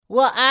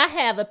Well, I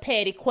have a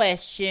petty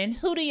question.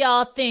 Who do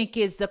y'all think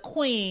is the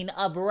queen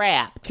of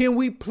rap? Can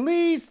we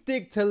please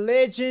stick to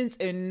legends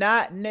and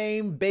not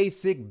name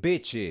basic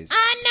bitches?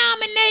 I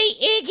nominate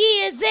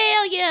Iggy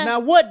Azalea. Now,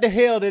 what the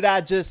hell did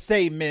I just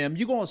say, ma'am?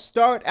 You gonna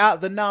start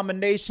out the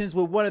nominations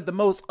with one of the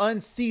most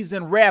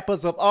unseasoned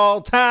rappers of all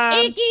time?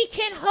 Iggy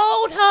can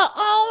hold her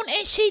own,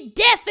 and she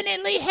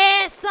definitely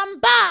has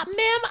some bops.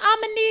 Ma'am,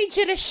 I'ma need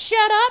you to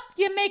shut up.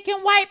 You're making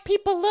white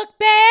people look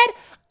bad.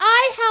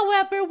 I,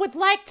 however, would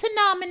like to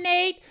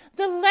nominate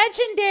the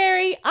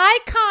legendary,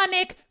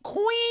 iconic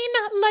Queen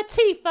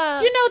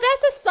Latifah. You know,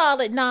 that's a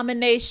solid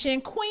nomination.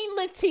 Queen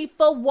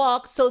Latifah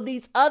walked so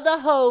these other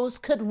hoes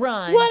could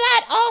run. Would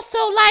I'd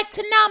also like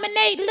to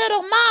nominate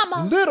Little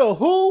Mama. Little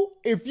who?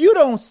 If you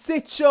don't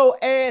sit your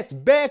ass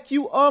back,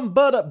 you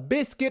unbuttered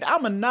biscuit,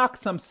 I'ma knock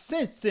some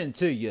sense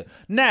into you.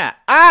 Now,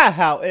 I,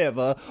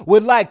 however,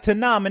 would like to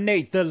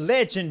nominate the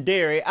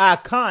legendary,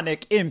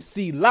 iconic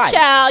MC Lyte.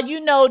 Child, you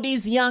know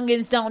these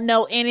youngins don't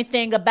know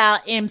anything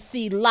about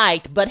MC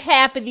Lyte, but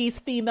half of these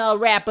female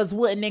rappers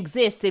wouldn't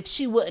exist if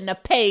she wouldn't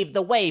have paved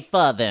the way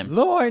for them.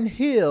 Lauryn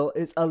Hill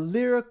is a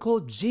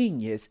lyrical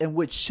genius and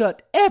would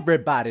shut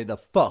everybody the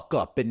fuck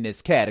up in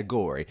this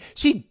category.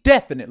 She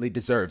definitely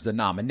deserves a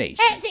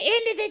nomination. At the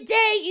end of the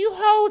day, you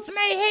hoes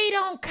may hate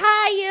on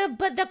Kaya,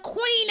 but the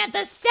Queen of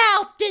the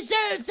South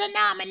deserves a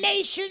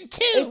nomination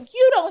too. If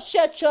you don't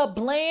shut your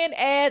bland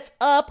ass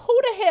up, who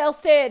the hell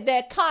said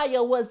that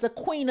Kaya was the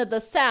Queen of the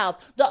South?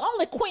 The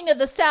only Queen of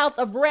the South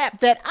of rap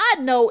that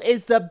I know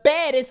is the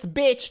baddest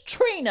bitch,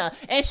 Trina,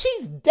 and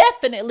she's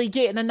definitely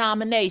getting a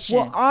nomination.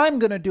 Well, I'm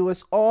gonna do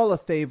us all a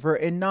favor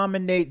and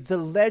nominate the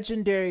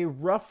legendary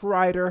Rough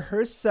Rider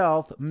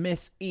herself,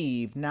 Miss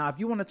Eve. Now, if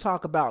you want to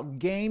talk about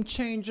game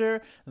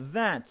changer,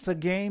 that's a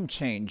game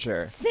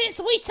changer. Since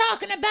we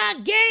talking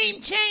about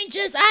game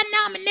changers, I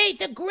nominate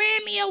the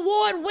Grammy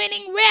Award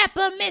winning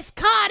rapper Miss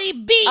Cardi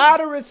B. Out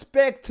of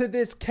respect to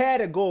this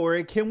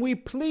category, can we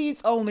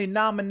please only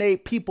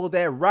nominate people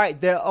that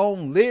write their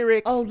own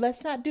lyrics? Oh,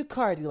 let's not do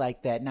Cardi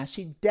like that. Now,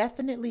 she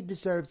definitely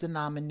deserves a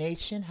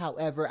nomination.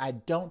 However, I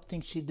don't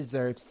think she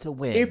deserves to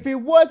win. If it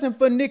wasn't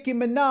for Nicki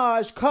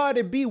Minaj,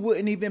 Cardi B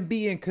wouldn't even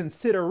be in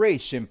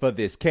consideration for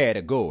this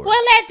category.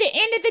 Well, at the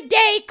end of the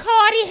day,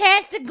 Cardi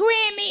has the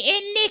Grammy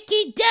and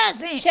Nicki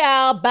doesn't.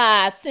 Child,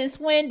 bye. Since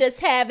when does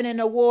having an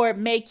award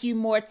make you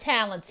more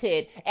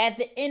talented? At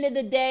the end of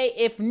the day,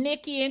 if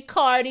Nicki and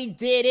Cardi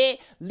did it,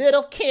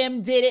 Lil'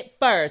 Kim did it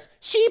first.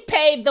 She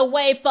paved the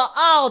way for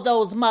all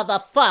those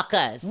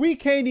motherfuckers. We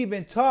can't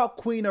even talk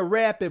Queen of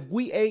Rap if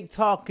we ain't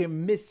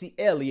talking Missy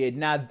Elliott.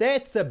 Now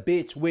that's a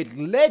bitch with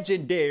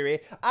legendary,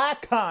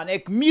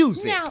 iconic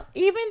music. Now,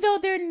 even though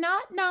they're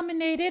not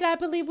nominated, I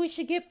believe we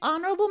should give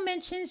honorable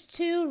mentions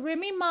to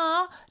Remy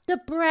Ma, Da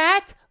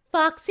Brat,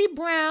 Foxy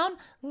Brown,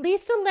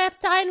 Lisa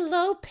Left Eye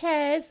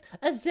Lopez,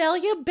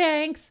 Azalea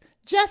Banks,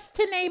 just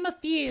to name a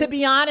few. To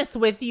be honest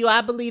with you,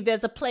 I believe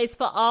there's a place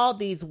for all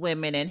these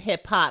women in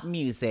hip-hop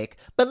music.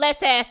 But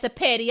let's ask the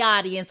petty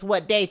audience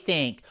what they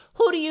think.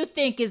 Who do you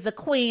think is the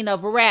queen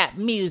of rap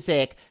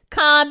music?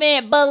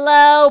 Comment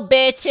below,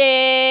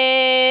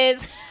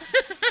 bitches!